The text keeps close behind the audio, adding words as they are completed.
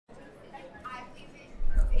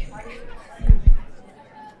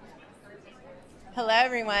Hello,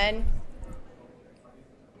 everyone.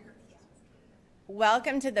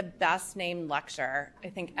 Welcome to the best named lecture, I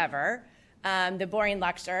think, ever, the boring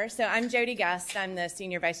lecture. So I'm Jody Guest. I'm the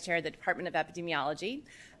Senior Vice Chair of the Department of Epidemiology.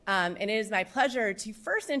 And it is my pleasure to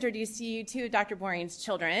first introduce you to Dr. Boring's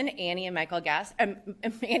children. Annie and Michael Guest.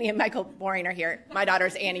 Annie and Michael Boring are here. My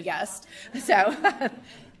daughter's Annie Guest. So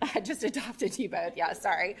I just adopted you both. Yeah,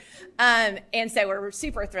 sorry. And so we're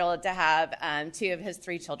super thrilled to have two of his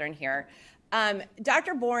three children here.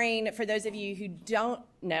 Dr. Boring, for those of you who don't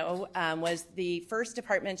know, was the first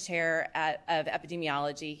department chair of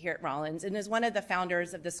epidemiology here at Rollins and is one of the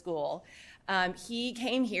founders of the school. He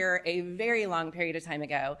came here a very long period of time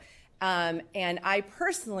ago, and I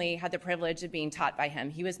personally had the privilege of being taught by him.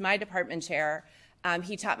 He was my department chair.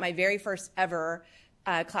 He taught my very first ever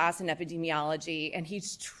class in epidemiology, and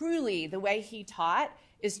he's truly, the way he taught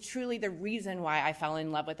is truly the reason why I fell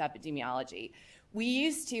in love with epidemiology. We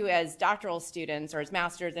used to, as doctoral students or as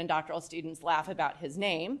master's and doctoral students, laugh about his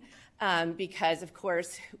name because, of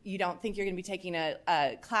course, you don't think you're going to be taking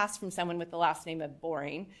a class from someone with the last name of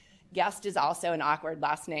Boring. Guest is also an awkward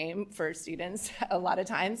last name for students a lot of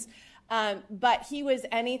times. But he was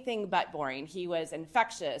anything but boring. He was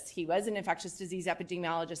infectious. He was an infectious disease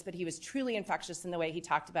epidemiologist, but he was truly infectious in the way he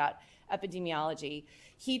talked about epidemiology.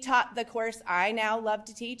 He taught the course I now love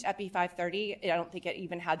to teach, Epi 530. I don't think it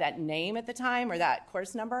even had that name at the time or that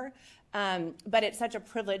course number. But it's such a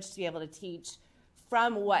privilege to be able to teach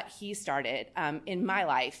from what he started in my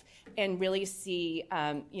life and really see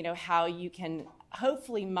how you can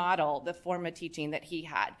hopefully model the form of teaching that he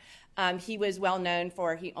had. He was well known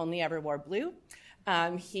for he only ever wore blue.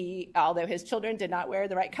 Although his children did not wear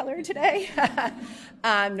the right color today,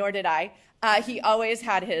 nor did I. He always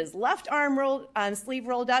had his left arm sleeve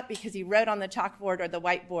rolled up because he wrote on the chalkboard or the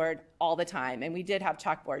whiteboard all the time. And we did have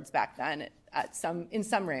chalkboards back then in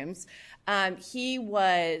some rooms. He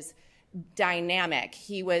was dynamic.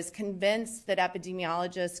 He was convinced that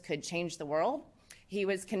epidemiologists could change the world. He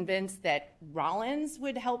was convinced that Rollins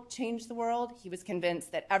would help change the world. He was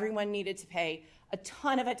convinced that everyone needed to pay a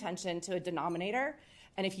ton of attention to a denominator.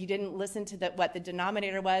 And if you didn't listen to what the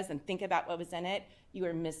denominator was and think about what was in it, you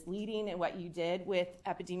were misleading in what you did with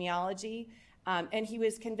epidemiology. And he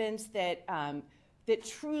was convinced that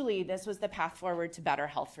truly this was the path forward to better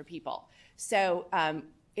health for people. So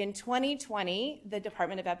in 2020, the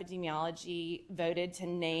Department of Epidemiology voted to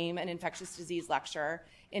name an infectious disease lecturer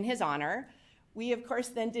in his honor. We, of course,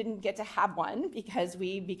 then didn't get to have one because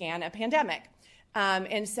we began a pandemic.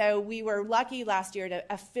 And so we were lucky last year to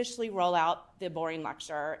officially roll out the Boring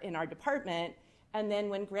lecture in our department. And then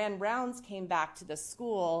when grand rounds came back to the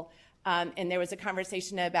school, and there was a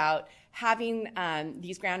conversation about having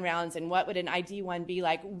these grand rounds and what would an ID one be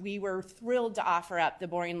like, we were thrilled to offer up the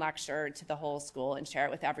Boring lecture to the whole school and share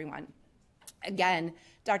it with everyone. Again,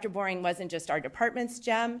 Dr. Boring wasn't just our department's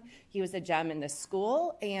gem. He was a gem in the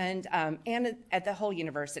school and at the whole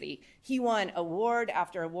university. He won award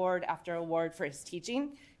after award after award for his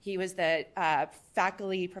teaching. He was the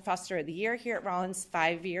faculty professor of the year here at Rollins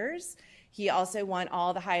 5 years. He also won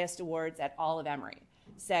all the highest awards at all of Emory.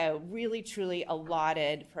 So really, truly a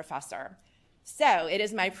lauded professor. So it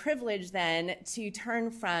is my privilege then to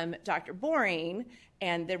turn from Dr. Boring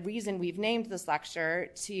and the reason we've named this lecture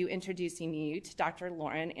to introducing you to Dr.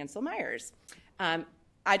 Lauren Ancel Meyes.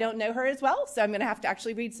 I don't know her as well, so I'm going to have to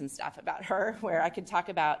actually read some stuff about her where I could talk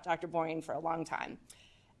about Dr. Boring for a long time.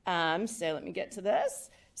 So let me get to this.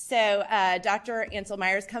 So Dr. Ancel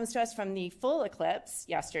Meyes comes to us from the full eclipse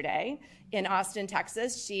yesterday in Austin,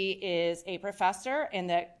 Texas. She is a professor and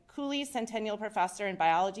the Cooley Centennial Professor in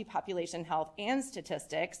Biology, Population Health, and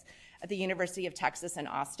Statistics at the University of Texas in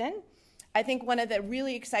Austin. I think one of the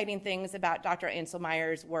really exciting things about Dr. Ancel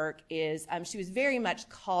Meyes' work is she was very much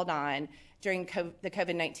called on during the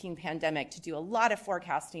COVID-19 pandemic to do a lot of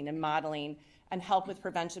forecasting and modeling and help with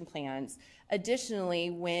prevention plans. Additionally,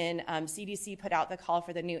 when CDC put out the call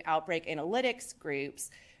for the new outbreak analytics groups,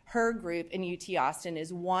 her group in UT Austin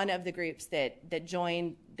is one of the groups that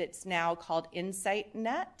joined that's now called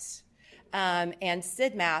InsightNet. And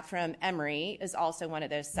SIDMath from Emory is also one of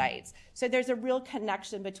those sites. So there's a real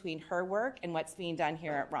connection between her work and what's being done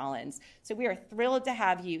here at Rollins. So we are thrilled to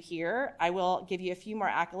have you here. I will give you a few more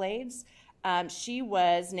accolades. She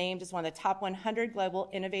was named as one of the top 100 global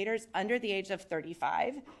innovators under the age of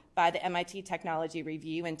 35 by the MIT Technology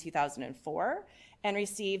Review in 2004 and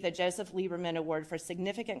received the Joseph Lieberman Award for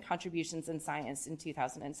Significant Contributions in Science in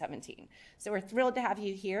 2017. So we're thrilled to have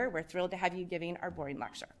you here. We're thrilled to have you giving our Boring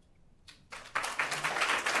lecture.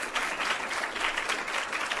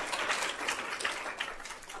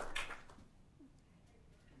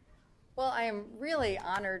 Well, I am really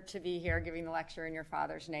honored to be here giving the lecture in your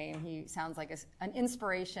father's name. He sounds like an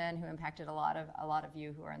inspiration who impacted a lot of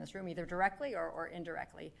you who are in this room, either directly or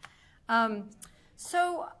indirectly.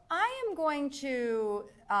 So I am going to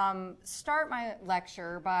start my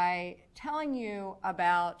lecture by telling you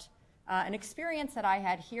about an experience that I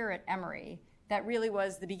had here at Emory that really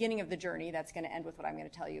was the beginning of the journey that's going to end with what I'm going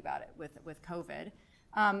to tell you about it with COVID.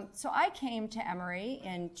 So I came to Emory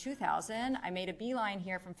in 2000. I made a beeline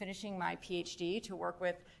here from finishing my PhD to work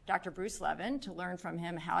with Dr. Bruce Levin to learn from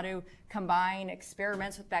him how to combine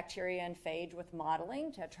experiments with bacteria and phage with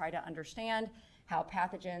modeling to try to understand how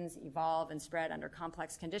pathogens evolve and spread under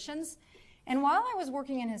complex conditions. And while I was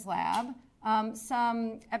working in his lab,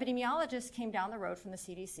 some epidemiologists came down the road from the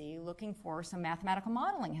CDC looking for some mathematical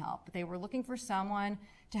modeling help. They were looking for someone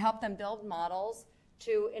to help them build models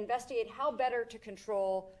to investigate how better to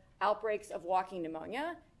control outbreaks of walking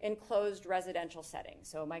pneumonia in closed residential settings,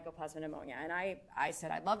 so mycoplasma pneumonia. And I said,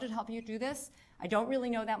 I'd love to help you do this. I don't really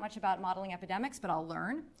know that much about modeling epidemics, but I'll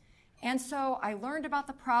learn. And so I learned about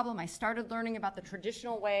the problem. I started learning about the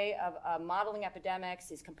traditional way of modeling epidemics,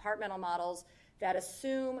 these compartmental models that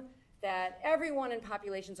assume that everyone in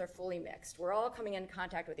populations are fully mixed. We're all coming in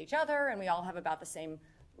contact with each other, and we all have about the same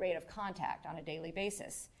rate of contact on a daily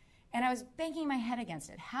basis. And I was banging my head against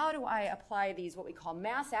it. How do I apply these, what we call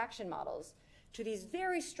mass action models, to these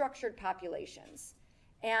very structured populations?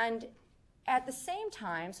 And at the same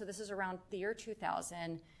time, so this is around the year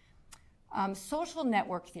 2000, social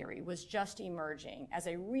network theory was just emerging as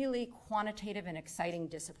a really quantitative and exciting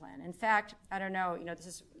discipline. In fact, I don't know,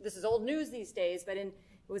 this is old news these days, but it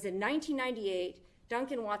was in 1998,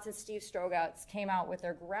 Duncan Watson, Steve Strogatz came out with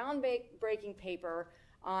their groundbreaking paper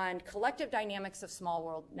on collective dynamics of small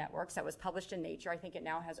world networks that was published in Nature. I think it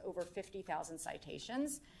now has over 50,000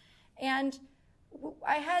 citations. And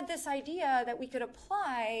I had this idea that we could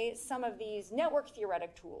apply some of these network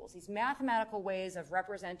theoretic tools, these mathematical ways of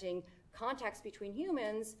representing contacts between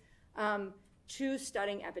humans to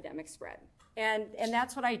studying epidemic spread. And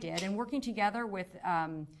that's what I did. And working together with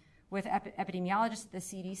epidemiologists at the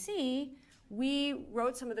CDC, we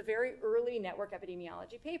wrote some of the very early network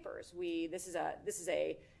epidemiology papers. This is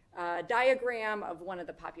a diagram of one of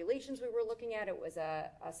the populations we were looking at. It was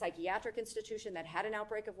a psychiatric institution that had an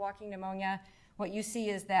outbreak of walking pneumonia. What you see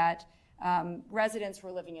is that residents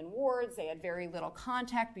were living in wards. They had very little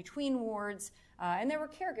contact between wards, and there were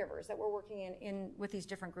caregivers that were working in with these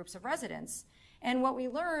different groups of residents. And what we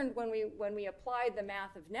learned when we applied the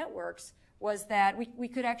math of networks was that we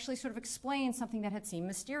could actually sort of explain something that had seemed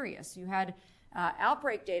mysterious. You had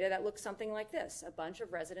outbreak data that looked something like this. A bunch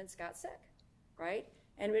of residents got sick, right?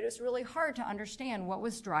 And it was really hard to understand what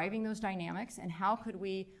was driving those dynamics and how could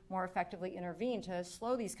we more effectively intervene to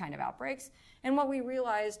slow these kind of outbreaks. And what we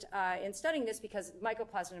realized in studying this, because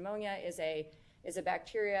mycoplasma pneumonia is a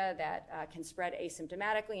bacteria that can spread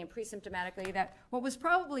asymptomatically and pre-symptomatically, that what was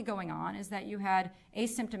probably going on is that you had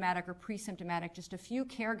asymptomatic or pre-symptomatic, just a few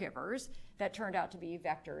caregivers that turned out to be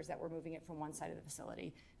vectors that were moving it from one side of the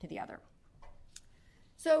facility to the other.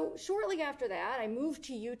 So shortly after that, I moved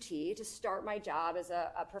to UT to start my job as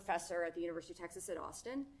a professor at the University of Texas at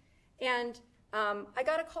Austin. And I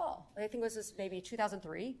got a call. I think this was maybe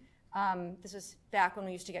 2003. This was back when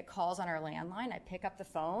we used to get calls on our landline. I pick up the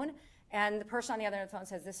phone, and the person on the other end of the phone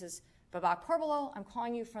says, "This is Babak Porbolo. I'm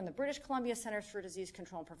calling you from the British Columbia Centers for Disease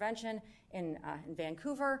Control and Prevention in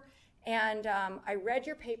Vancouver. And I read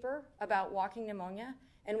your paper about walking pneumonia,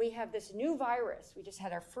 and we have this new virus. We just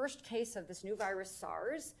had our first case of this new virus,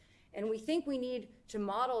 SARS, and we think we need to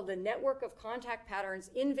model the network of contact patterns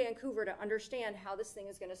in Vancouver to understand how this thing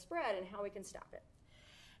is going to spread and how we can stop it."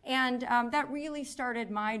 And that really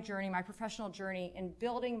started my journey, my professional journey in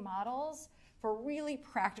building models for really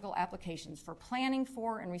practical applications, for planning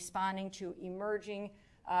for and responding to emerging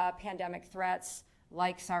pandemic threats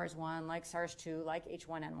like SARS-1, like SARS-2, like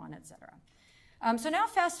H1N1, et cetera. So now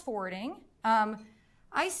fast forwarding,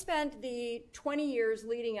 I spent the 20 years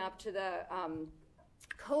leading up to the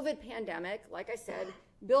COVID pandemic, like I said,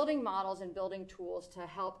 building models and building tools to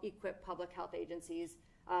help equip public health agencies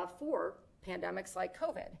for pandemics like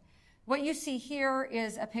COVID. What you see here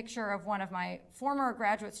is a picture of one of my former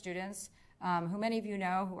graduate students, who many of you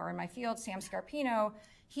know who are in my field, Sam Scarpino.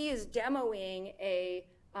 He is demoing a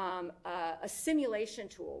simulation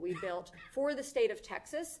tool we built for the state of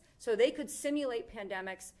Texas so they could simulate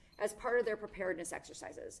pandemics as part of their preparedness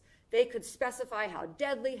exercises. They could specify how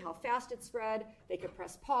deadly, how fast it spread, they could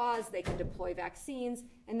press pause, they could deploy vaccines,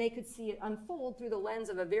 and they could see it unfold through the lens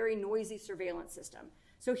of a very noisy surveillance system.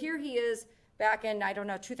 So here he is back in,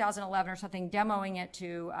 2011 or something, demoing it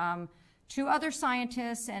to other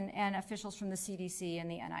scientists and officials from the CDC and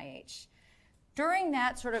the NIH. During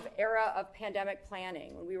that sort of era of pandemic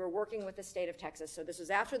planning, when we were working with the state of Texas, so this was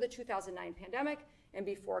after the 2009 pandemic and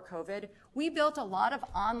before COVID, we built a lot of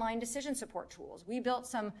online decision support tools. We built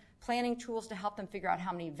some planning tools to help them figure out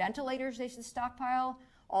how many ventilators they should stockpile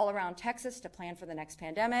all around Texas to plan for the next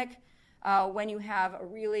pandemic. When you have a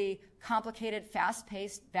really complicated,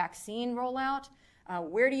 fast-paced vaccine rollout,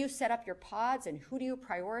 where do you set up your pods and who do you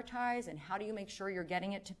prioritize and how do you make sure you're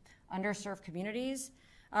getting it to underserved communities?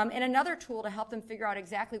 And another tool to help them figure out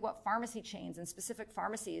exactly what pharmacy chains and specific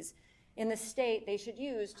pharmacies in the state they should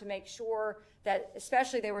use to make sure that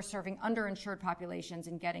especially they were serving underinsured populations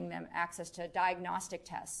and getting them access to diagnostic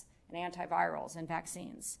tests and antivirals and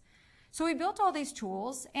vaccines. So we built all these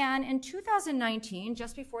tools, and in 2019,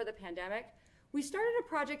 just before the pandemic, we started a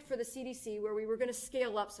project for the CDC where we were going to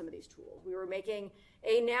scale up some of these tools. We were making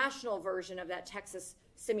a national version of that Texas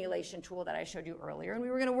simulation tool that I showed you earlier, and we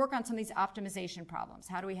were going to work on some of these optimization problems.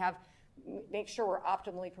 How do we make sure we're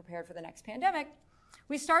optimally prepared for the next pandemic?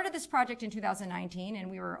 We started this project in 2019,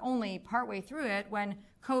 and we were only partway through it when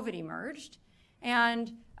COVID emerged.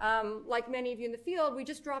 And like many of you in the field, we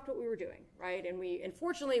just dropped what we were doing, right? And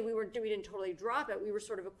unfortunately, we didn't totally drop it. We were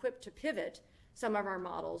sort of equipped to pivot some of our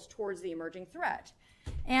models towards the emerging threat.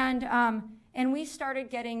 And we started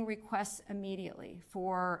getting requests immediately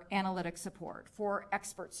for analytic support, for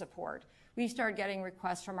expert support. We started getting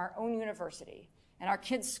requests from our own university and our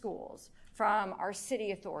kids' schools, from our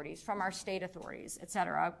city authorities, from our state authorities, et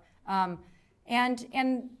cetera.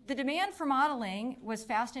 And the demand for modeling was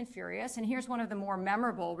fast and furious, and here's one of the more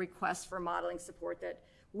memorable requests for modeling support that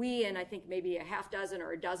we and I think maybe a half dozen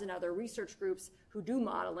or a dozen other research groups who do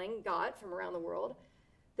modeling got from around the world.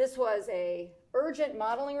 This was an urgent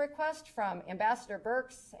modeling request from Ambassador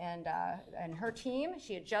Birx and her team.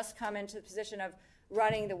 She had just come into the position of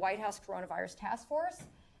running the White House Coronavirus Task Force.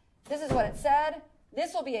 This is what it said.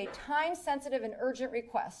 This will be a time-sensitive and urgent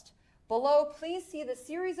request. Below, please see the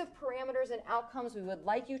series of parameters and outcomes we would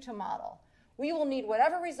like you to model. We will need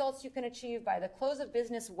whatever results you can achieve by the close of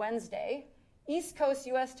business Wednesday, East Coast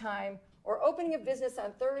U.S. time, or opening of business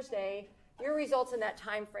on Thursday. Your results in that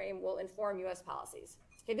time frame will inform U.S. policies.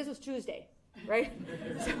 Okay, this was Tuesday, right?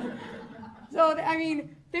 So, I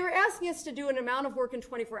mean, they were asking us to do an amount of work in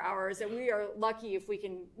 24 hours, and we are lucky if we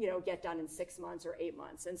can, get done in 6 months or 8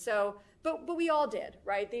 months. And so, but we all did,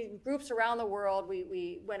 right? The groups around the world,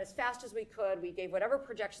 we went as fast as we could. We gave whatever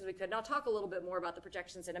projections we could. And I'll talk a little bit more about the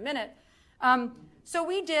projections in a minute. So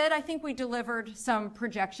we did. I think we delivered some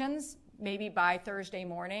projections, maybe by Thursday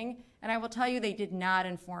morning. And I will tell you, they did not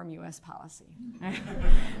inform U.S. policy.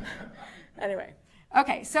 Anyway.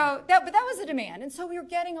 Okay, but that was the demand. And so we were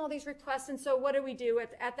getting all these requests. And so what did we do?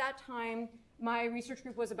 At that time, my research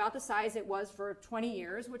group was about the size it was for 20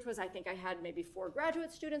 years, which was, I think I had maybe 4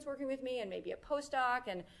 graduate students working with me and maybe a postdoc.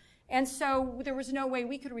 And so there was no way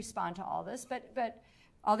we could respond to all this, but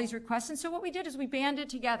all these requests. And so what we did is we banded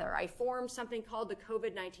together. I formed something called the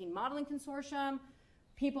COVID-19 Modeling Consortium.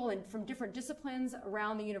 People from different disciplines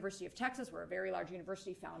around the University of Texas, we're a very large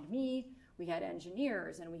university, found me. We had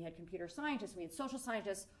engineers and we had computer scientists, we had social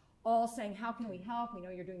scientists, all saying, how can we help? We know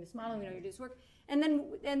you're doing this modeling, we know you're doing this work. And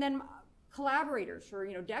then collaborators for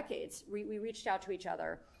decades, we reached out to each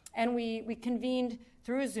other. And we convened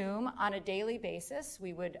through Zoom on a daily basis.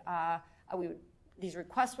 These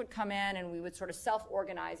requests would come in and we would sort of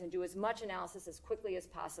self-organize and do as much analysis as quickly as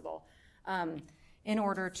possible in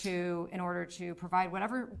order to provide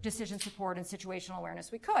whatever decision support and situational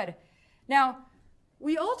awareness we could. Now,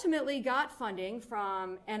 we ultimately got funding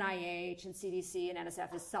from NIH and CDC and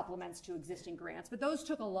NSF as supplements to existing grants, but those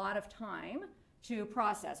took a lot of time to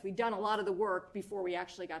process. We'd done a lot of the work before we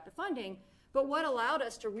actually got the funding, but what allowed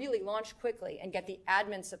us to really launch quickly and get the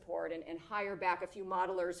admin support and hire back a few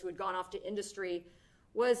modelers who had gone off to industry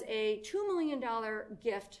was a $2 million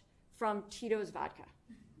gift from Tito's Vodka.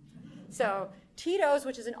 So Tito's,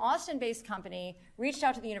 which is an Austin-based company, reached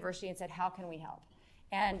out to the university and said, how can we help?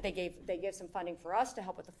 And they gave some funding for us to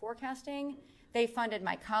help with the forecasting. They funded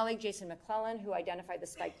my colleague, Jason McClellan, who identified the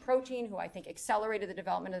spike protein, who I think accelerated the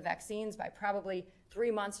development of the vaccines by probably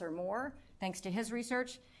 3 months or more, thanks to his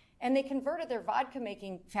research. And they converted their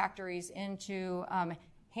vodka-making factories into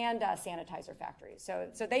hand sanitizer factories.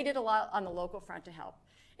 So they did a lot on the local front to help.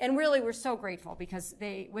 And really, we're so grateful because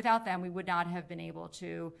without them, we would not have been able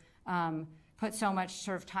to put so much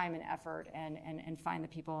sort of time and effort and find the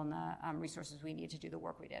people and the resources we need to do the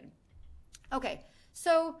work we did. Okay,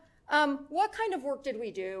 so what kind of work did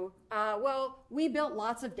we do? Well, we built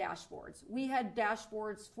lots of dashboards. We had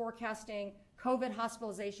dashboards forecasting COVID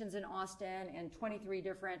hospitalizations in Austin and 23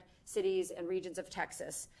 different cities and regions of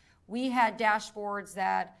Texas. We had dashboards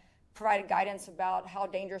that provided guidance about how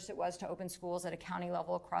dangerous it was to open schools at a county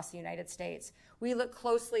level across the United States. We looked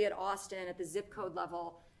closely at Austin at the zip code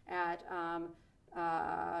level at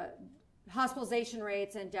hospitalization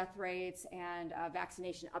rates and death rates and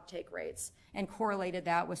vaccination uptake rates and correlated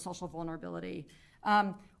that with social vulnerability.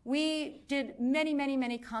 We did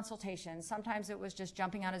many consultations. Sometimes it was just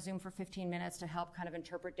jumping on a Zoom for 15 minutes to help kind of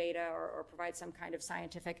interpret data or provide some kind of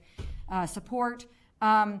scientific support.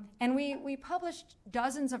 And we published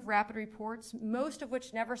dozens of rapid reports, most of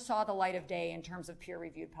which never saw the light of day in terms of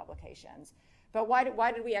peer-reviewed publications. But why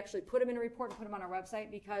did we actually put them in a report and put them on our website?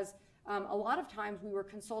 Because a lot of times we were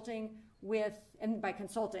consulting with, and by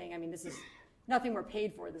consulting, I mean, this is nothing we're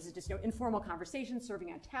paid for. This is just informal conversations,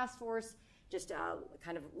 serving on task force, just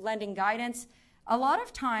kind of lending guidance. A lot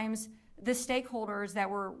of times the stakeholders that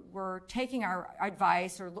were taking our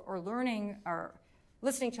advice or learning or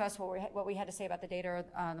listening to us what we had to say about the data or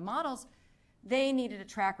the models, they needed a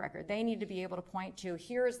track record. They needed to be able to point to,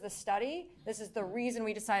 here's the study, this is the reason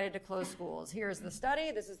we decided to close schools. Here's the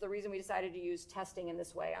study, this is the reason we decided to use testing in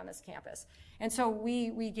this way on this campus. And so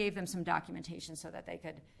we gave them some documentation so that they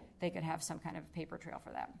could have some kind of paper trail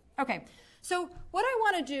for that. Okay, so what I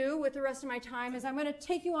want to do with the rest of my time is I'm going to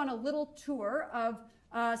take you on a little tour of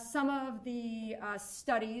some of the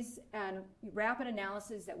studies and rapid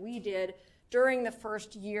analysis that we did during the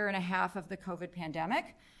first year and a half of the COVID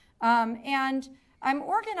pandemic. And I'm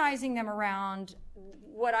organizing them around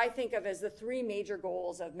what I think of as the three major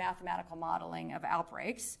goals of mathematical modeling of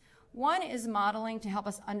outbreaks. One is modeling to help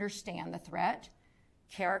us understand the threat,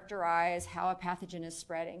 characterize how a pathogen is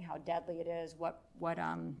spreading, how deadly it is, what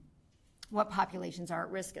populations are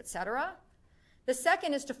at risk, et cetera. The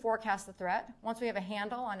second is to forecast the threat. Once we have a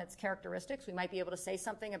handle on its characteristics, we might be able to say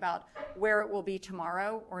something about where it will be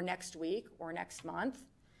tomorrow or next week or next month.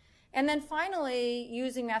 And then finally,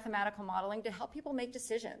 using mathematical modeling to help people make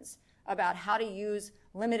decisions about how to use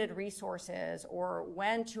limited resources or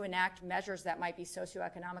when to enact measures that might be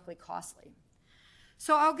socioeconomically costly.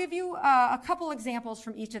 So I'll give you a couple examples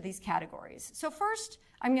from each of these categories. So first,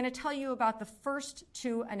 I'm going to tell you about the first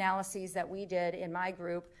two analyses that we did in my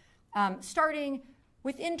group, starting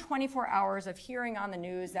within 24 hours of hearing on the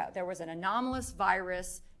news that there was an anomalous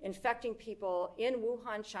virus infecting people in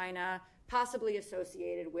Wuhan, China, possibly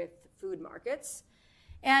associated with food markets.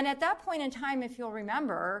 And at that point in time, if you'll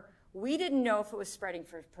remember, we didn't know if it was spreading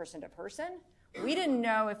from person to person. We didn't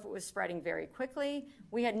know if it was spreading very quickly.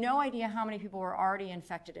 We had no idea how many people were already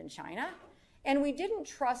infected in China. And we didn't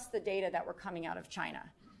trust the data that were coming out of China.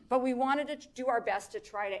 But we wanted to do our best to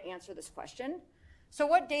try to answer this question. So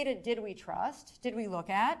what data did we trust, did we look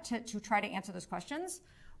at to try to answer those questions?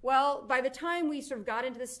 Well, by the time we sort of got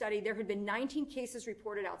into the study, there had been 19 cases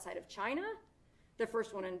reported outside of China. The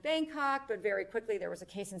first one in Bangkok, but very quickly there was a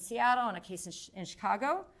case in Seattle and a case in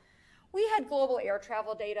Chicago. We had global air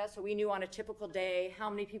travel data, so we knew on a typical day how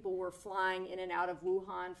many people were flying in and out of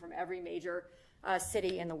Wuhan from every major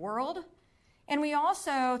city in the world. And we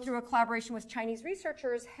also, through a collaboration with Chinese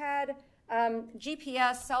researchers, had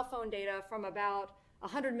GPS cell phone data from about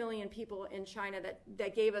 100 million people in China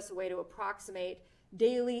that gave us a way to approximate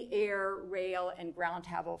daily air, rail, and ground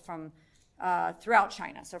travel from throughout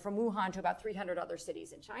China, so from Wuhan to about 300 other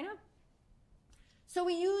cities in China. So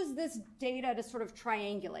we use this data to sort of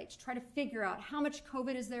triangulate, to try to figure out how much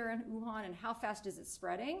COVID is there in Wuhan and how fast is it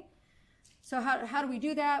spreading. So how do we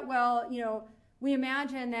do that? Well, we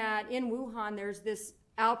imagine that in Wuhan there's this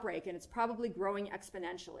outbreak and it's probably growing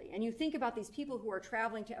exponentially. And you think about these people who are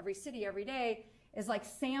traveling to every city every day as like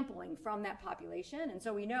sampling from that population. And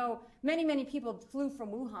so we know many people flew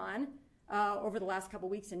from Wuhan over the last couple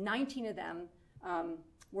of weeks, and 19 of them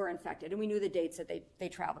were infected, and we knew the dates that they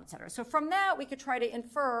traveled, et cetera. So from that, we could try to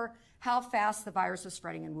infer how fast the virus was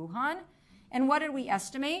spreading in Wuhan. And what did we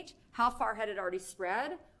estimate? How far had it already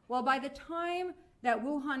spread? Well, by the time that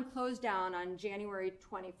Wuhan closed down on January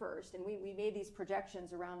 21st, and we made these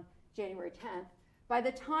projections around January 10th, by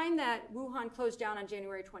the time that Wuhan closed down on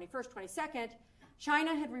January 21st, 22nd,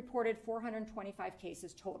 China had reported 425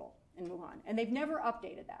 cases total in Wuhan, and they've never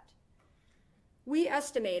updated that. We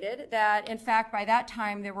estimated that, in fact, by that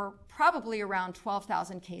time, there were probably around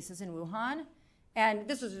 12,000 cases in Wuhan. And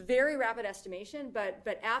this was a very rapid estimation,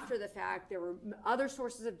 but after the fact, there were other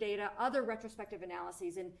sources of data, other retrospective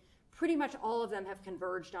analyses, and pretty much all of them have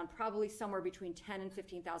converged on probably somewhere between 10 and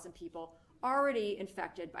 15,000 people already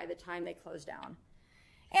infected by the time they closed down.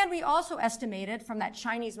 And we also estimated from that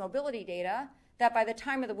Chinese mobility data that by the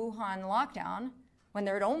time of the Wuhan lockdown, when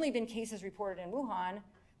there had only been cases reported in Wuhan,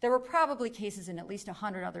 there were probably cases in at least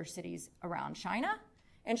 100 other cities around China.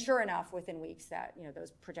 And sure enough, within weeks, that those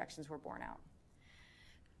projections were borne out.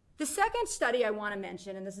 The second study I want to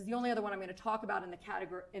mention, and this is the only other one I'm going to talk about in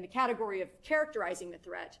the category of characterizing the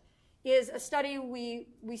threat, is a study we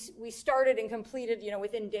started and completed,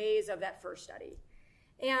 within days of that first study.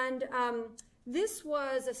 And this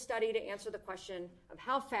was a study to answer the question of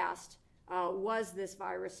how fast was this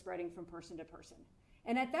virus spreading from person to person.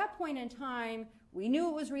 And at that point in time, we knew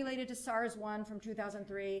it was related to SARS-1 from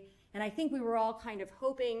 2003, and I think we were all kind of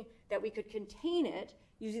hoping that we could contain it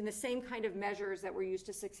using the same kind of measures that were used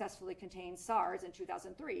to successfully contain SARS in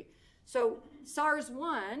 2003. So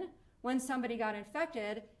SARS-1, when somebody got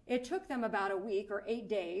infected, it took them about a week or 8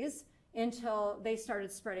 days until they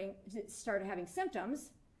started having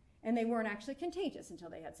symptoms, and they weren't actually contagious until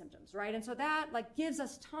they had symptoms, right? And so that gives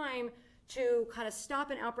us time to kind of stop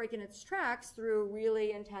an outbreak in its tracks through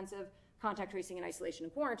really intensive contact tracing and isolation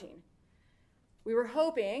and quarantine. We were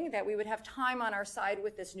hoping that we would have time on our side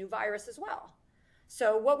with this new virus as well.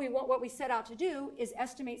 So what we set out to do is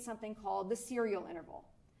estimate something called the serial interval.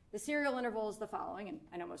 The serial interval is the following, and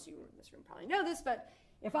I know most of you in this room probably know this, but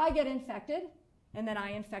if I get infected and then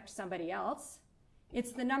I infect somebody else,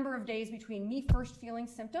 it's the number of days between me first feeling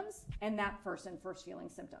symptoms and that person first feeling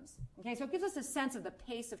symptoms. Okay, so it gives us a sense of the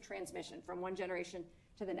pace of transmission from one generation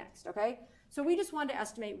to the next, okay? So we just wanted to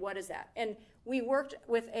estimate what is that. And we worked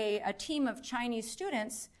with a team of Chinese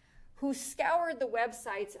students who scoured the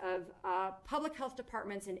websites of public health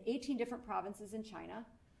departments in 18 different provinces in China,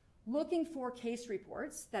 looking for case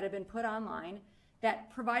reports that have been put online that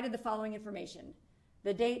provided the following information: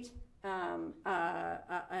 the date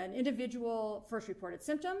an individual first reported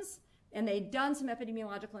symptoms, and they'd done some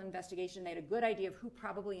epidemiological investigation. They had a good idea of who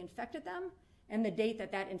probably infected them, and the date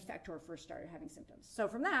that infector first started having symptoms. So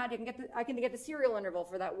from that, I can get the serial interval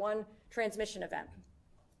for that one transmission event.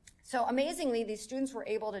 So amazingly, these students were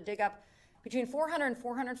able to dig up between 400 and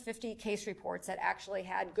 450 case reports that actually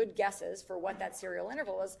had good guesses for what that serial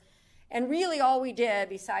interval was. And really all we did,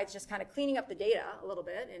 besides just kind of cleaning up the data a little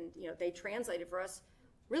bit, and they translated for us,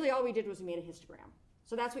 really all we did was we made a histogram.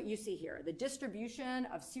 So that's what you see here, the distribution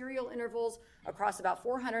of serial intervals across about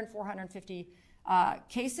 400 and 450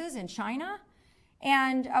 cases in China.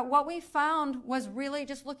 And what we found was really,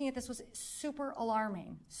 just looking at this, was super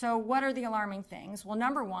alarming. So what are the alarming things? Well,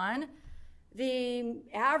 number one, the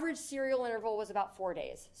average serial interval was about 4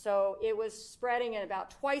 days. So it was spreading at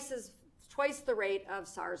about twice the rate of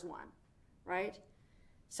SARS-1, right?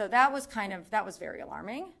 So that was very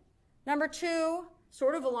alarming. Number two,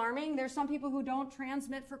 sort of alarming, there's some people who don't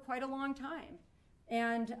transmit for quite a long time.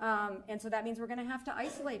 And so that means we're going to have to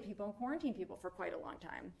isolate people and quarantine people for quite a long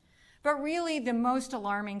time. But really, the most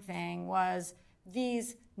alarming thing was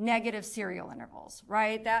these negative serial intervals,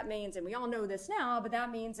 right? That means, and we all know this now, but that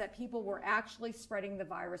means that people were actually spreading the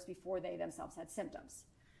virus before they themselves had symptoms.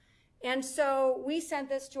 And so we sent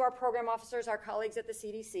this to our program officers, our colleagues at the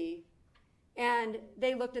CDC, and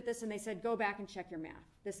they looked at this and they said, go back and check your math.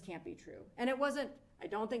 This can't be true. And it wasn't, I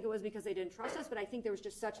don't think it was because they didn't trust us, but I think there was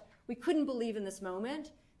just we couldn't believe in this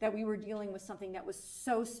moment that we were dealing with something that was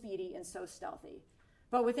so speedy and so stealthy.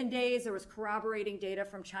 But within days, there was corroborating data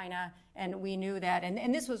from China, and we knew that.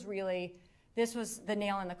 And this was the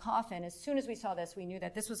nail in the coffin. As soon as we saw this, we knew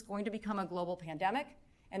that this was going to become a global pandemic,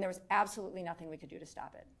 and there was absolutely nothing we could do to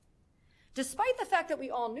stop it. Despite the fact that we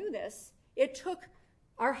all knew this, it took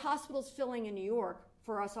our hospitals filling in New York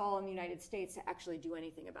for us all in the United States to actually do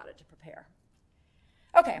anything about it, to prepare.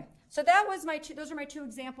 Okay, so those are my two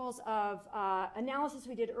examples of analysis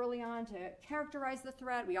we did early on to characterize the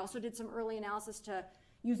threat. We also did some early analysis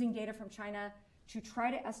using data from China to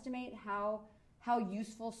try to estimate how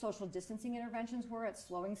useful social distancing interventions were at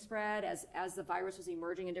slowing spread as the virus was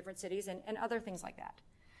emerging in different cities, and other things like that.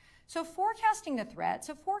 So forecasting the threat.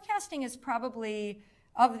 So forecasting is probably,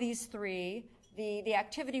 of these three, the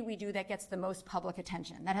activity we do that gets the most public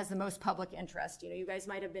attention, that has the most public interest. You guys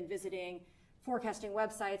might have been visiting forecasting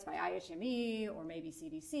websites by IHME or maybe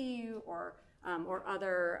CDC or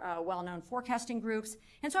other well-known forecasting groups.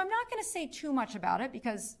 And so I'm not going to say too much about it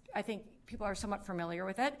because I think people are somewhat familiar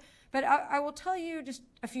with it. But I will tell you just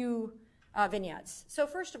a few vignettes. So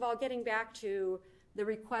first of all, getting back to the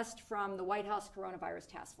request from the White House Coronavirus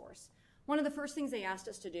Task Force. One of the first things they asked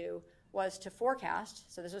us to do was to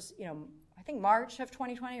forecast, so this was, I think March of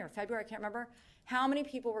 2020 or February, I can't remember, how many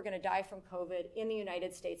people were going to die from COVID in the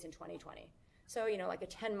United States in 2020. So, like a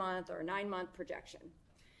 10-month or a 9-month projection.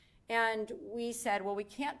 And we said, well, we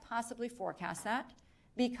can't possibly forecast that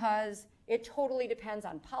because it totally depends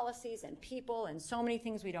on policies and people and so many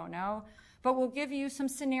things we don't know. But we'll give you some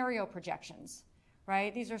scenario projections,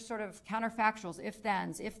 right? These are sort of counterfactuals,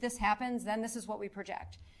 if-thens. If this happens, then this is what we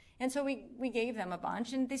project. And so we gave them a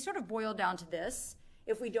bunch, and they sort of boiled down to this.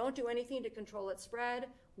 If we don't do anything to control its spread,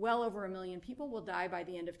 well over 1 million people will die by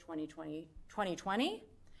the end of 2020.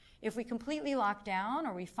 If we completely lock down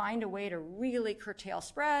or we find a way to really curtail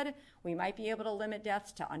spread, we might be able to limit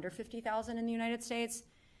deaths to under 50,000 in the United States.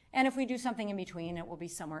 And if we do something in between, it will be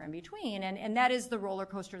somewhere in between. And that is the roller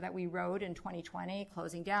coaster that we rode in 2020,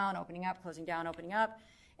 closing down, opening up, closing down, opening up.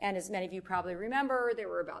 And as many of you probably remember, there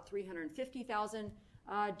were about 350,000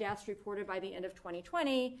 deaths reported by the end of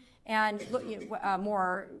 2020. And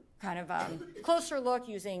more kind of closer look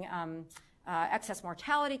using excess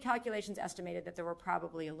mortality calculations estimated that there were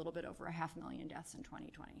probably a little bit over 500,000 deaths in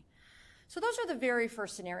 2020. So those are the very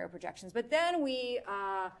first scenario projections. But then we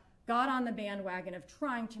got on the bandwagon of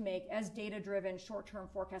trying to make as data-driven short-term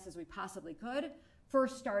forecasts as we possibly could,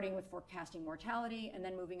 first starting with forecasting mortality and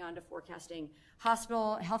then moving on to forecasting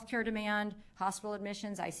hospital healthcare demand, hospital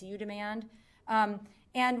admissions, ICU demand.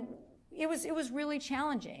 And it was really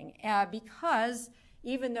challenging because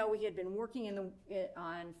even though we had been working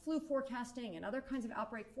on flu forecasting and other kinds of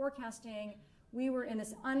outbreak forecasting, we were in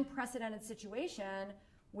this unprecedented situation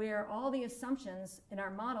where all the assumptions in our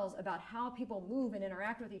models about how people move and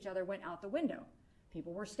interact with each other went out the window.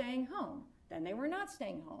 People were staying home, then they were not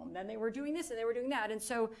staying home, then they were doing this and they were doing that. And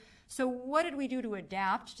so what did we do to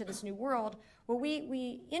adapt to this new world? Well,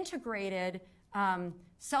 we integrated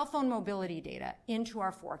cell phone mobility data into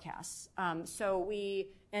our forecasts. And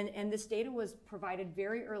this data was provided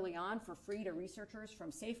very early on for free to researchers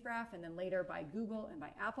from SafeGraph and then later by Google and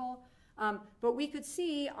by Apple. But we could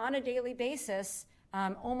see on a daily basis,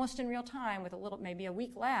 almost in real time with maybe a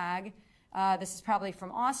week lag, this is probably from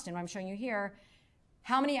Austin, I'm showing you here,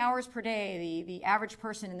 how many hours per day the average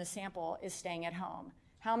person in the sample is staying at home,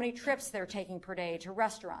 how many trips they're taking per day to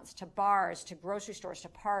restaurants, to bars, to grocery stores, to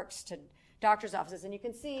parks, to doctor's offices. And you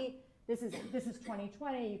can see this is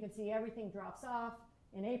 2020. You can see everything drops off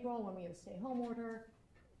in April when we have a stay-home order.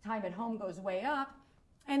 Time at home goes way up.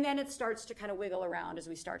 And then it starts to kind of wiggle around as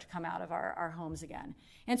we start to come out of our homes again.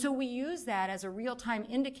 And so we use that as a real-time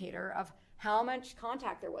indicator of how much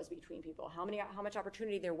contact there was between people, how much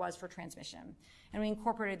opportunity there was for transmission. And we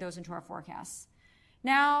incorporated those into our forecasts.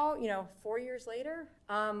 Now, 4 years later,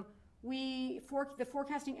 the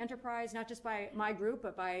forecasting enterprise, not just by my group,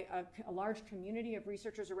 but by a large community of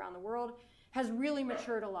researchers around the world, has really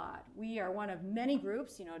matured a lot. We are one of many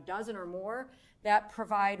groups, a dozen or more, that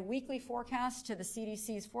provide weekly forecasts to the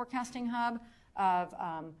CDC's forecasting hub of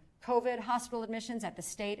COVID hospital admissions at the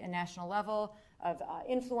state and national level, of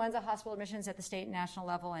influenza hospital admissions at the state and national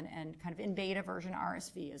level, and kind of in beta version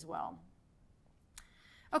RSV as well.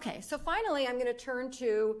 Okay, so finally I'm going to turn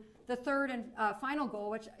to the third and final goal,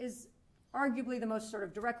 which is arguably the most sort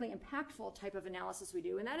of directly impactful type of analysis we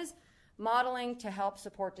do, and that is modeling to help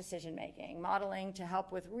support decision making, modeling to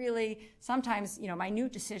help with really sometimes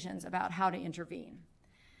minute decisions about how to intervene.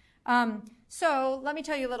 So let me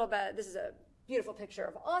tell you a little bit. This is a beautiful picture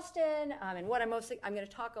of Austin, and what I'm going to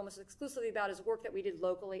talk almost exclusively about is work that we did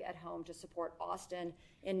locally at home to support Austin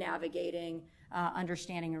in navigating,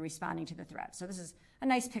 understanding, and responding to the threat. So this is a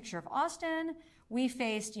nice picture of Austin. We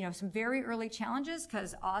faced some very early challenges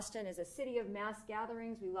because Austin is a city of mass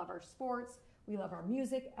gatherings. We love our sports. We love our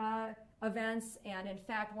music events, and in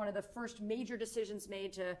fact, one of the first major decisions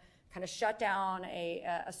made to kind of shut down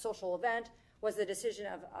a social event was the decision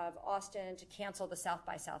of Austin to cancel the South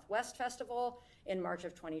by Southwest Festival in March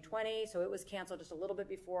of 2020. So it was canceled just a little bit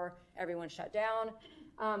before everyone shut down.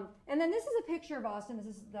 And then this is a picture of Austin.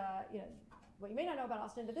 This is what you may not know about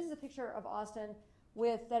Austin, but this is a picture of Austin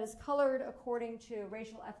that is colored according to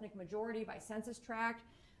racial ethnic majority by census tract.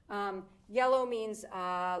 Yellow means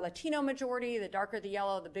Latino majority. The darker the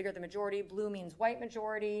yellow, the bigger the majority. Blue means white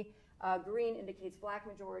majority. Green indicates black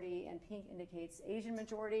majority, and pink indicates Asian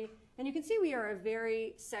majority. And you can see we are a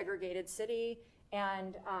very segregated city,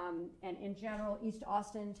 and in general, East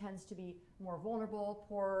Austin tends to be more vulnerable,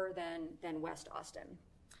 poorer than West Austin.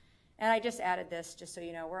 And I just added this just so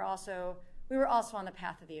you know, we were also on the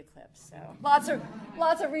path of the eclipse. So lots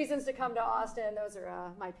of reasons to come to Austin. Those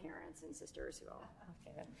are my parents and sisters who all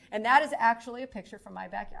came in. And that is actually a picture from my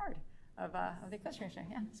backyard of the equestrian show.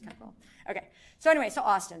 Yeah, it's kind of cool. Okay, so anyway, so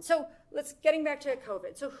Austin. So getting back to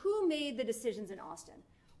COVID. So who made the decisions in Austin?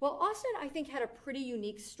 Well, Austin, I think, had a pretty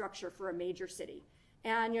unique structure for a major city.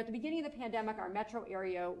 And at the beginning of the pandemic, our metro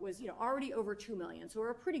area was already over 2 million. So we're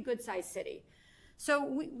a pretty good-sized city.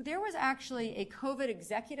 So there was actually a COVID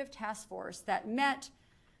executive task force that met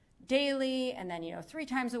daily and then 3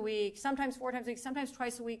 times a week, sometimes 4 times a week, sometimes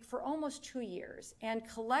twice a week for almost 2 years, and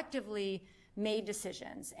collectively made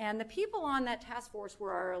decisions. And the people on that task force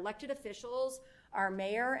were our elected officials, our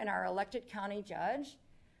mayor, and our elected county judge.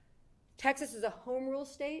 Texas is a home rule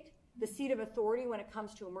state, the seat of authority when it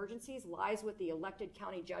comes to emergencies lies with the elected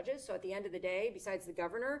county judges. So at the end of the day, besides the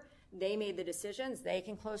governor, they made the decisions. They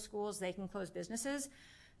can close schools, they can close businesses.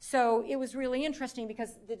 So it was really interesting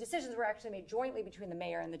because the decisions were actually made jointly between the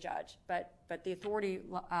mayor and the judge, but the authority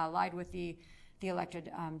lied with the elected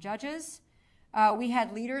judges. We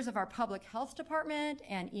had leaders of our public health department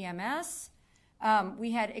and EMS.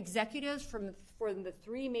 We had executives for the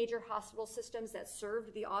 3 major hospital systems that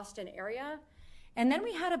served the Austin area. And then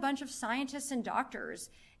we had a bunch of scientists and doctors.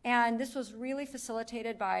 And this was really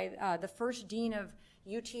facilitated by the first dean of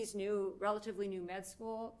UT's relatively new med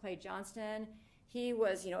school, Clay Johnston. He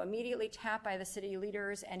was, immediately tapped by the city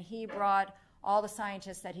leaders, and he brought all the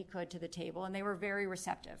scientists that he could to the table, and they were very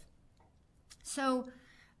receptive. So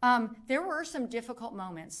there were some difficult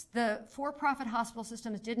moments. The for-profit hospital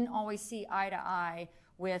systems didn't always see eye to eye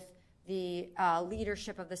with the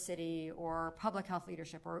leadership of the city or public health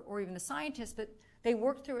leadership or even the scientists, but they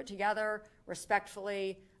worked through it together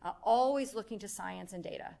respectfully, always looking to science and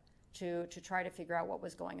data to try to figure out what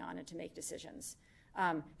was going on and to make decisions.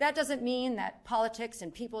 That doesn't mean that politics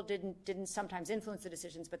and people didn't sometimes influence the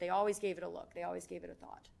decisions, but they always gave it a look. They always gave it a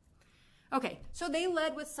thought. Okay, so they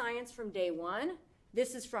led with science from day one.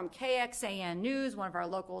 This is from KXAN News, one of our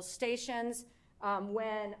local stations,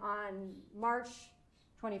 when on March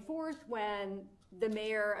 24th, when the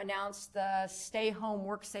mayor announced the stay home,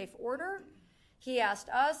 work safe order, he asked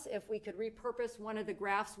us if we could repurpose one of the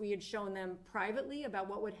graphs we had shown them privately about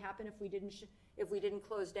what would happen if we didn't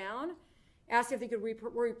close down. Asked if they could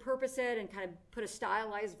repurpose it and kind of put a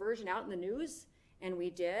stylized version out in the news, and we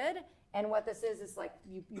did. And what this is like,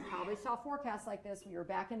 you probably saw forecasts like this. We were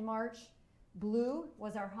back in March. Blue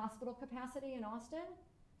was our hospital capacity in Austin.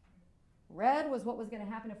 Red was what was going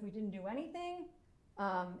to happen if we didn't do anything.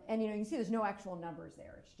 And you can see there's no actual numbers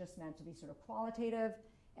there. It's just meant to be sort of qualitative.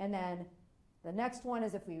 And then the next one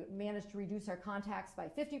is if we managed to reduce our contacts by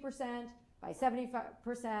 50%, by 75%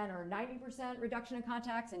 or 90% reduction in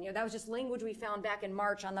contacts. And that was just language we found back in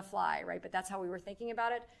March on the fly, right? But that's how we were thinking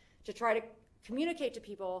about it, to try to communicate to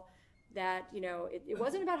people that it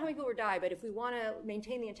wasn't about how many people would die, but if we want to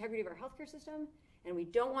maintain the integrity of our healthcare system and we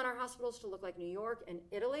don't want our hospitals to look like New York and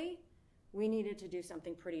Italy, we needed to do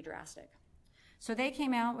something pretty drastic. So they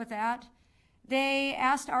came out with that. They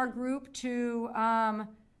asked our group to,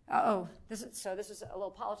 this is a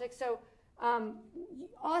little politics. So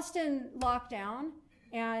Austin locked down,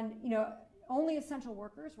 and only essential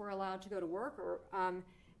workers were allowed to go to work,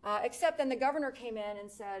 except then the governor came in and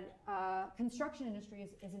said construction industry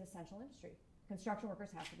is an essential industry. Construction workers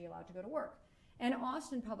have to be allowed to go to work. And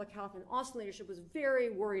Austin Public Health and Austin leadership was very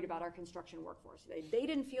worried about our construction workforce. They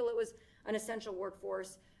didn't feel it was an essential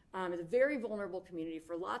workforce. It's a very vulnerable community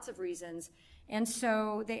for lots of reasons. And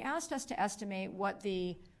so they asked us to estimate what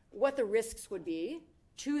the risks would be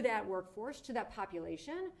to that workforce, to that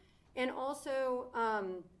population, and also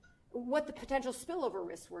what the potential spillover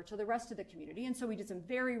risks were to the rest of the community. And so we did some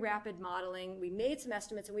very rapid modeling. We made some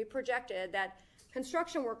estimates, and we projected that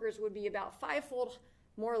construction workers would be about 5-fold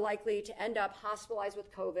more likely to end up hospitalized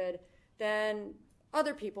with COVID than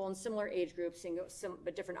other people in similar age groups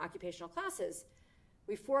but different occupational classes.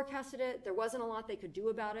 We forecasted it. There wasn't a lot they could do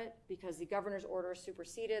about it because the governor's order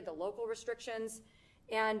superseded the local restrictions.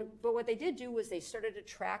 But what they did do was they started to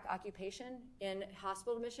track occupation in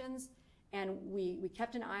hospital admissions, and we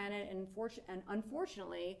kept an eye on it. And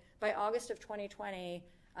unfortunately, by August of 2020,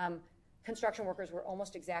 construction workers were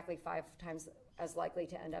almost exactly 5 times as likely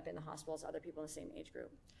to end up in the hospital as other people in the same age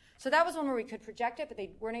group. So that was one where we could project it, but they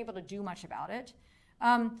weren't able to do much about it.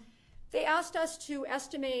 They asked us to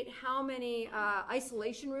estimate how many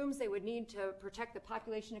isolation rooms they would need to protect the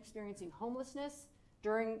population experiencing homelessness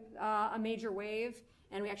during a major wave.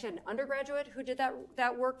 And we actually had an undergraduate who did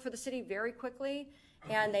that work for the city very quickly.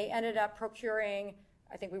 And they ended up procuring,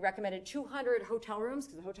 I think we recommended 200 hotel rooms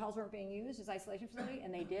because the hotels weren't being used as isolation facility,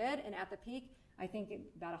 and they did. And at the peak, I think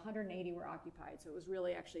about 180 were occupied. So it was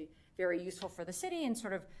really actually very useful for the city and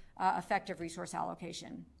sort of effective resource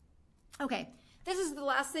allocation. Okay, this is the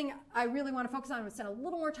last thing I really want to focus on. I'm going to spend a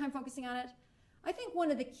little more time focusing on it. I think one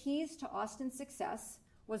of the keys to Austin's success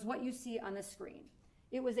was what you see on the screen.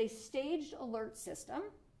 It was a staged alert system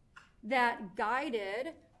that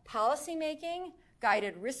guided policymaking,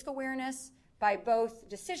 guided risk awareness by both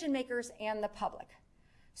decision makers and the public.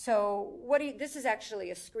 So this is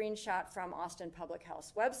actually a screenshot from Austin Public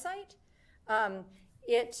Health's website.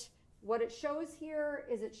 What it shows here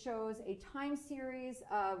is it shows a time series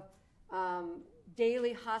of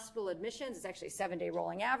daily hospital admissions. It's actually a 7-day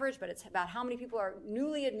rolling average, but it's about how many people are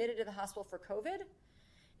newly admitted to the hospital for COVID.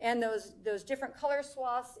 And those different color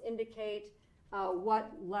swaths indicate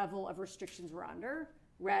what level of restrictions we're under.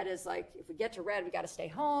 Red is like, if we get to red, we got to stay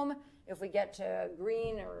home. If we get to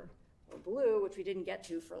green or blue, which we didn't get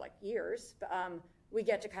to for like years, we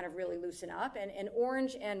get to kind of really loosen up. And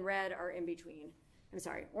orange and red are in between. I'm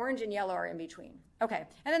sorry, orange and yellow are in between. Okay,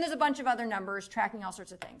 and then there's a bunch of other numbers tracking all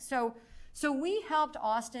sorts of things. So we helped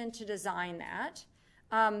Austin to design that.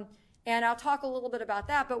 And I'll talk a little bit about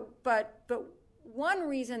that, but one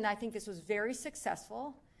reason I think this was very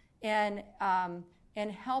successful in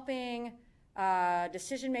helping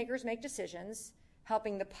decision makers make decisions,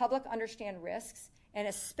 helping the public understand risks, and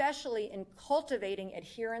especially in cultivating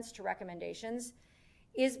adherence to recommendations,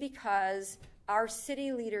 is because our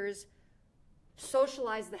city leaders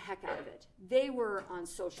socialized the heck out of it. They were on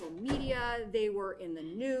social media, they were in the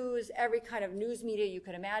news, every kind of news media you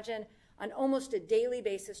could imagine, on almost a daily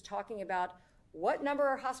basis, talking about what number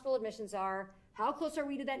our hospital admissions are, how close are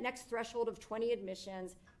we to that next threshold of 20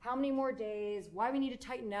 admissions, how many more days, why we need to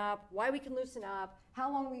tighten up, why we can loosen up,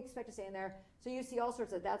 how long we expect to stay in there. So you see all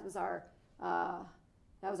sorts of, that was our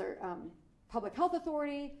public health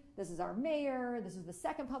authority, this is our mayor, this is the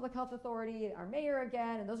second public health authority, our mayor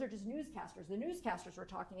again, and those are just newscasters. The newscasters were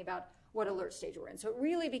talking about what alert stage we're in. So it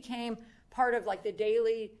really became part of like the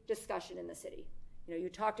daily discussion in the city. You know, you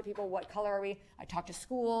talk to people, what color are we? I talk to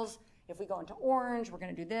schools. If we go into orange, we're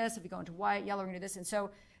going to do this. If we go into white, yellow, we're going to do this. And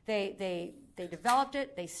so they developed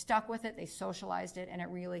it, they stuck with it, they socialized it, and it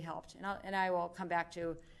really helped. And I will come back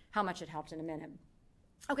to how much it helped in a minute.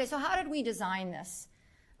 Okay, so how did we design this?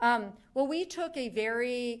 Well, we took a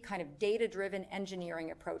very kind of data-driven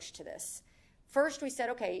engineering approach to this. First, we said,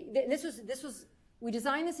 okay, we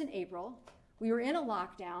designed this in April. We were in a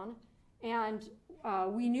lockdown, and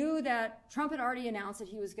we knew that Trump had already announced that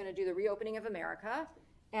he was going to do the reopening of America,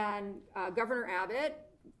 and Governor Abbott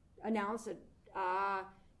announced that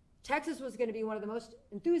Texas was going to be one of the most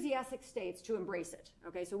enthusiastic states to embrace it.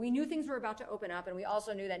 Okay, so we knew things were about to open up, and we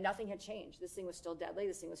also knew that nothing had changed. This thing was still deadly.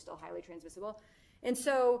 This thing was still highly transmissible. And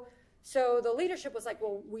so the leadership was like,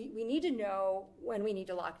 well, we need to know when we need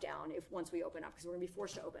to lock down once we open up, because we're going to be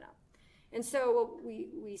forced to open up. And so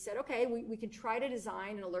we said, okay, we can try to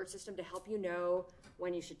design an alert system to help you know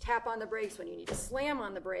when you should tap on the brakes, when you need to slam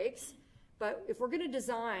on the brakes. But if we're going to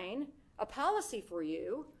design a policy for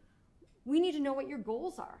you, we need to know what your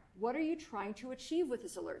goals are. What are you trying to achieve with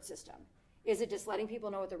this alert system? Is it just letting people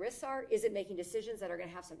know what the risks are? Is it making decisions that are going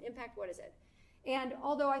to have some impact? What is it? And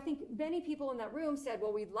although I think many people in that room said,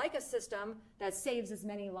 well, we'd like a system that saves as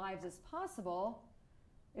many lives as possible,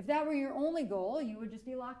 if that were your only goal, you would just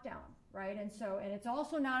be locked down, right? And it's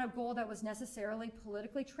also not a goal that was necessarily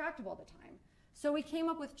politically tractable at the time. So we came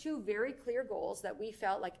up with two very clear goals that we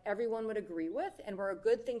felt like everyone would agree with and were a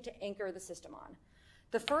good thing to anchor the system on.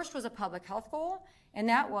 The first was a public health goal, and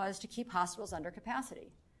that was to keep hospitals under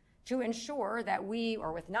capacity, to ensure that we,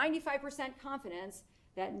 or with 95% confidence,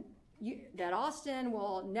 that Austin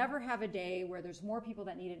will never have a day where there's more people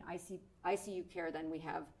that need an ICU care than we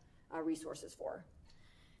have resources for.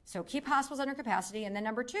 So keep hospitals under capacity. And then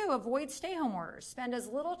number two, avoid stay-home orders. Spend as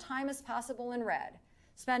little time as possible in red.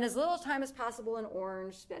 Spend as little time as possible in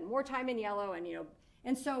orange. Spend more time in yellow.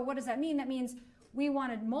 And so what does that mean? That means we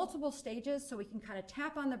wanted multiple stages so we can kind of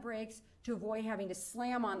tap on the brakes to avoid having to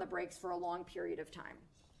slam on the brakes for a long period of time.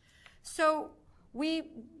 So we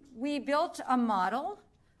built a model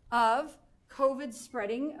of COVID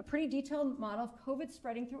spreading, a pretty detailed model of COVID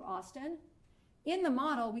spreading through Austin. In the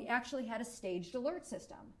model, we actually had a staged alert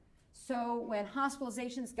system. So when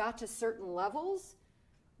hospitalizations got to certain levels,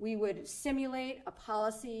 we would simulate a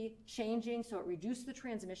policy changing so it reduced the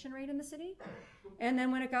transmission rate in the city. And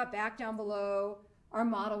then when it got back down below, our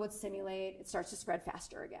model would simulate it starts to spread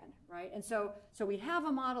faster again, right? And so we have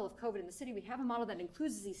a model of COVID in the city. We have a model that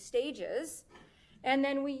includes these stages. And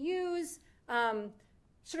then we use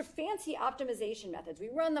sort of fancy optimization methods. We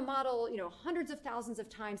run the model, hundreds of thousands of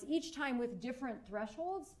times, each time with different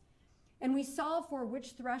thresholds. And we solve for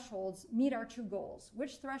which thresholds meet our two goals,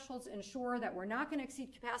 which thresholds ensure that we're not going to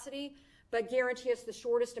exceed capacity, but guarantee us the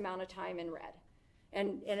shortest amount of time in red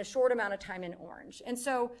and a short amount of time in orange. And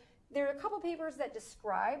so there are a couple papers that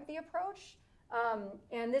describe the approach.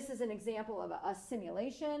 And this is an example of a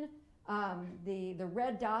simulation. The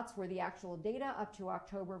red dots were the actual data up to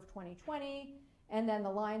October of 2020. And then the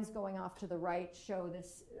lines going off to the right show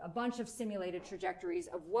a bunch of simulated trajectories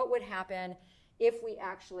of what would happen if we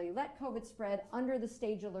actually let COVID spread under the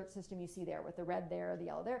stage alert system you see there with the red there, the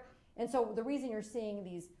yellow there. And so the reason you're seeing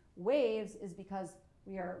these waves is because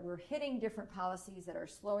we're hitting different policies that are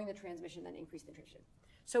slowing the transmission and increasing the transmission.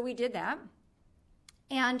 So we did that.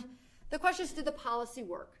 And the question is, did the policy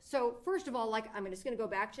work? So first of all, I'm just going to go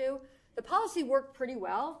back to, the policy worked pretty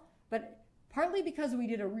well, but partly because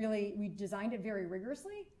we designed it very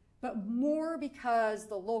rigorously, but more because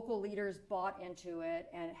the local leaders bought into it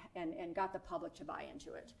and got the public to buy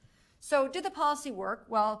into it. So did the policy work?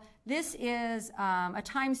 Well, this is a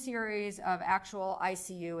time series of actual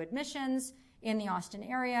ICU admissions in the Austin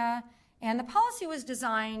area. And the policy was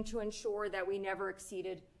designed to ensure that we never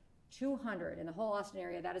exceeded 200 in the whole Austin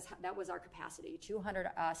area. That was our capacity, 200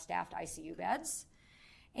 staffed ICU beds.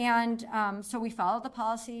 And so we followed the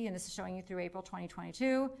policy, and this is showing you through April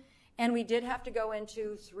 2022. And we did have to go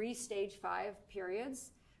into 3 stage 5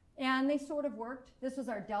 periods. And they sort of worked. This was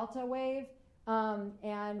our Delta wave.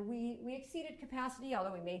 And we exceeded capacity,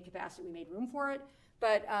 although we made capacity, we made room for it.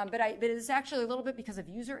 But it's actually a little bit because of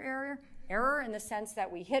user error in the sense that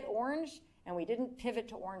we hit orange and we didn't pivot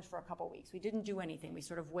to orange for a couple weeks. We didn't do anything. We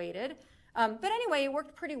sort of waited. But anyway, it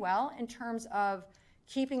worked pretty well in terms of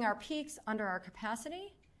keeping our peaks under our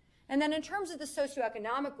capacity. And then in terms of the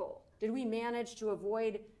socioeconomic goal, did we manage to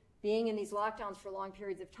avoid being in these lockdowns for long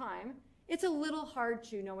periods of time? It's a little hard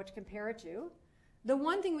to know what to compare it to. The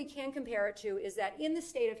one thing we can compare it to is that in the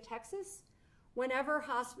state of Texas, whenever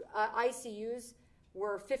ICUs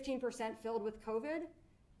were 15% filled with COVID,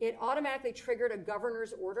 it automatically triggered a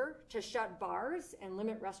governor's order to shut bars and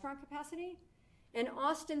limit restaurant capacity. And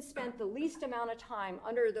Austin spent the least amount of time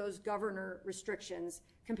under those governor restrictions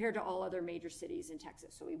compared to all other major cities in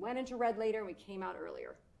Texas. So we went into red later and we came out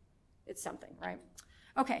earlier. It's something, right?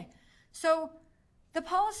 Okay, so the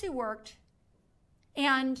policy worked,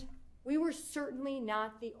 and we were certainly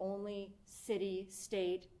not the only city,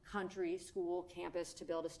 state, country, school, campus to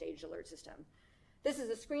build a staged alert system. This is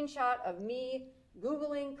a screenshot of me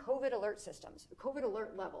Googling COVID alert systems, COVID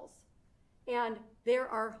alert levels. And there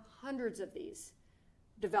are hundreds of these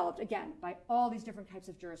developed, again, by all these different types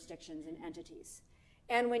of jurisdictions and entities.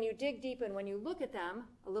 And when you dig deep and when you look at them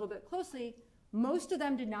a little bit closely, most of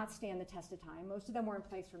them did not stand the test of time. Most of them were in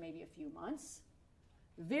place for maybe a few months.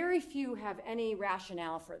 Very few have any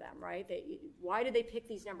rationale for them, right? Why did they pick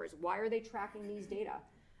these numbers? Why are they tracking these data?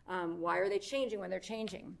 Why are they changing when they're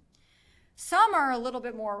changing? Some are a little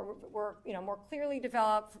bit more clearly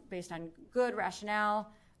developed based on good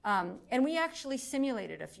rationale. And we actually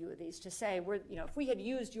simulated a few of these to say, if we had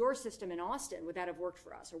used your system in Austin, would that have worked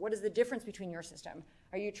for us? Or what is the difference between your system?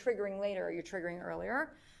 Are you triggering later? Are you triggering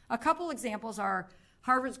earlier? A couple examples are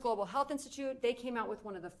Harvard's Global Health Institute. They came out with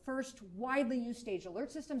one of the first widely used staged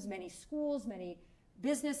alert systems. Many schools, many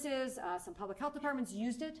businesses, some public health departments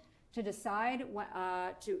used it to decide,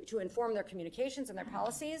 to inform their communications and their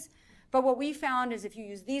policies. But what we found is if you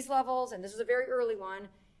use these levels, and this was a very early one,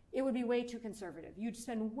 it would be way too conservative. You'd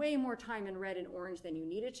spend way more time in red and orange than you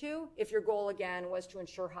needed to if your goal, again, was to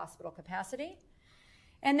ensure hospital capacity.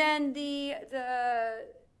 And then the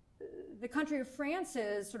country of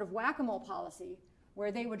France's sort of whack-a-mole policy,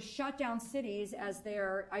 where they would shut down cities as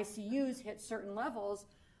their ICUs hit certain levels,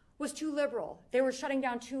 was too liberal. They were shutting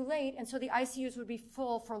down too late, and so the ICUs would be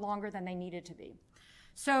full for longer than they needed to be.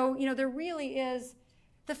 So, there really is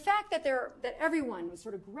the fact that everyone was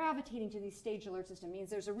sort of gravitating to these staged alert systems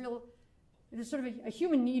means there's sort of a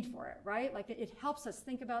human need for it, right? Like it helps us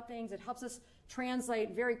think about things. It helps us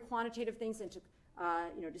translate very quantitative things into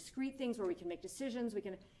discrete things where we can make decisions.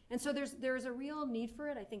 And so there's a real need for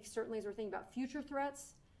it. I think certainly as we're thinking about future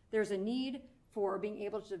threats, there's a need for being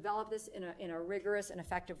able to develop this in a rigorous and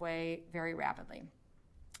effective way very rapidly.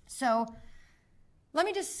 So let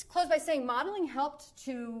me just close by saying modeling helped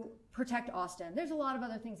to protect Austin. There's a lot of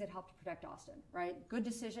other things that helped to protect Austin, right? Good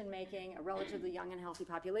decision making, a relatively young and healthy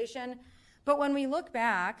population. But when we look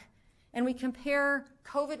back and we compare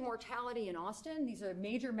COVID mortality in Austin, these are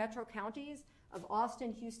major metro counties of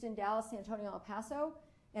Austin, Houston, Dallas, San Antonio, El Paso,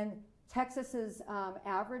 and Texas's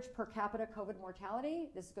average per capita COVID mortality,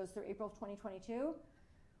 this goes through April of 2022,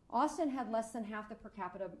 Austin had less than half the per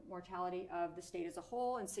capita mortality of the state as a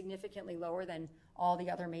whole and significantly lower than all the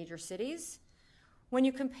other major cities. When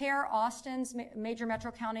you compare Austin's major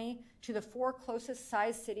metro county to the 4 closest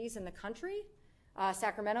sized cities in the country,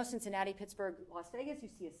 Sacramento, Cincinnati, Pittsburgh, Las Vegas, you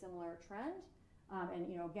see a similar trend.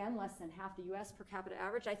 And again, less than half the US per capita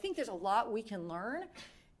average. I think there's a lot we can learn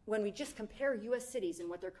when we just compare US cities and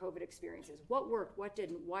what their COVID experience is. What worked, what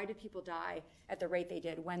didn't, why did people die at the rate they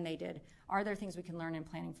did, when they did? Are there things we can learn in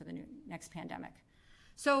planning for the next pandemic?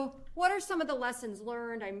 So what are some of the lessons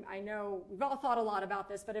learned? I know we've all thought a lot about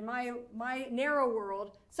this, but in my narrow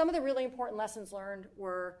world, some of the really important lessons learned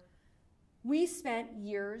were we spent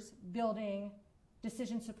years building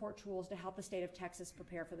decision support tools to help the state of Texas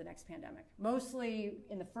prepare for the next pandemic, mostly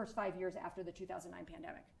in the first 5 years after the 2009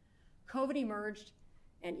 pandemic. COVID emerged,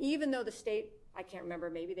 and even though the state, I can't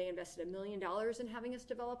remember, maybe they invested $1 million in having us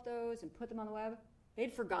develop those and put them on the web,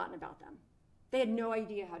 they'd forgotten about them. They had no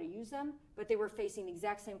idea how to use them, but they were facing the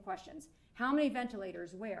exact same questions. How many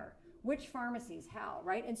ventilators, where? Which pharmacies, how,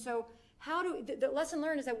 right? And so the lesson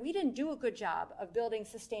learned is that we didn't do a good job of building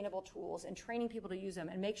sustainable tools and training people to use them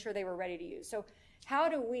and make sure they were ready to use. So how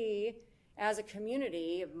do we, as a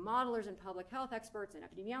community of modelers and public health experts and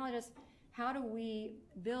epidemiologists, how do we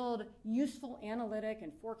build useful analytic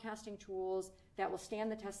and forecasting tools that will stand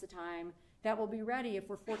the test of time, that will be ready if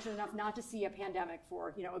we're fortunate enough not to see a pandemic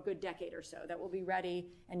for a good decade or so, that will be ready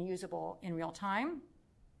and usable in real time?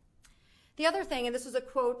 The other thing, and this was a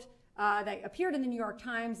quote that appeared in the New York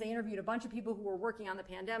Times, they interviewed a bunch of people who were working on the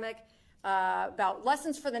pandemic about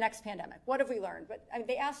lessons for the next pandemic. What have we learned? But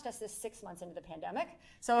they asked us this 6 months into the pandemic,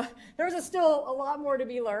 so there was still a lot more to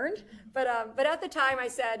be learned. But at the time I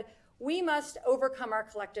said, we must overcome our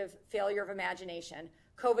collective failure of imagination.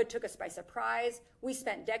 COVID took us by surprise. We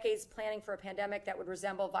spent decades planning for a pandemic that would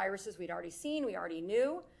resemble viruses we'd already seen, we already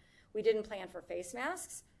knew. We didn't plan for face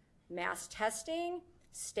masks, mass testing,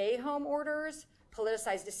 stay-home orders,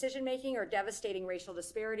 politicized decision-making, or devastating racial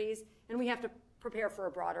disparities, and we have to prepare for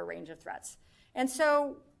a broader range of threats. And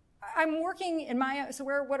so I'm working in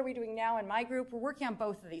what are we doing now in my group? We're working on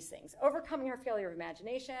both of these things, overcoming our failure of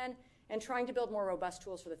imagination and trying to build more robust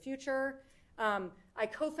tools for the future. I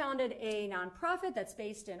co-founded a nonprofit that's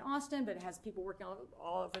based in Austin, but it has people working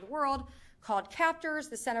all over the world, called CAPTORS,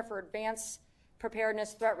 the Center for Advanced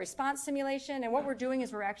Preparedness Threat Response Simulation. And what we're doing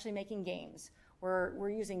is we're actually making games. We're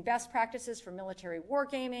using best practices for military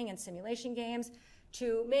wargaming and simulation games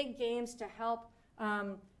to make games to help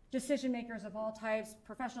decision makers of all types,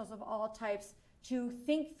 professionals of all types, to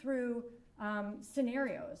think through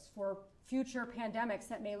scenarios for future pandemics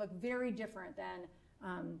that may look very different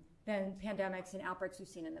than pandemics and outbreaks we've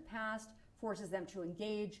seen in the past, forces them to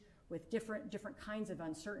engage with different kinds of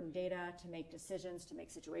uncertain data to make decisions, to make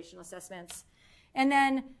situational assessments. And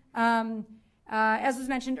then, as was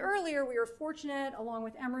mentioned earlier, we were fortunate, along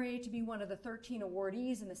with Emory, to be one of the 13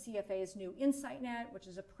 awardees in the CFA's new InsightNet, which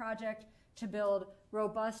is a project to build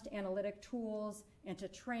robust analytic tools and to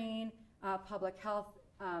train public health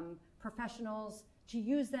professionals to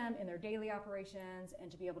use them in their daily operations and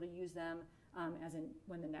to be able to use them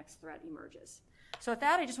when the next threat emerges. So with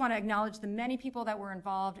that, I just want to acknowledge the many people that were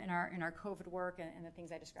involved in our COVID work and the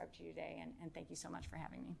things I described to you today, and thank you so much for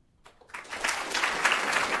having me.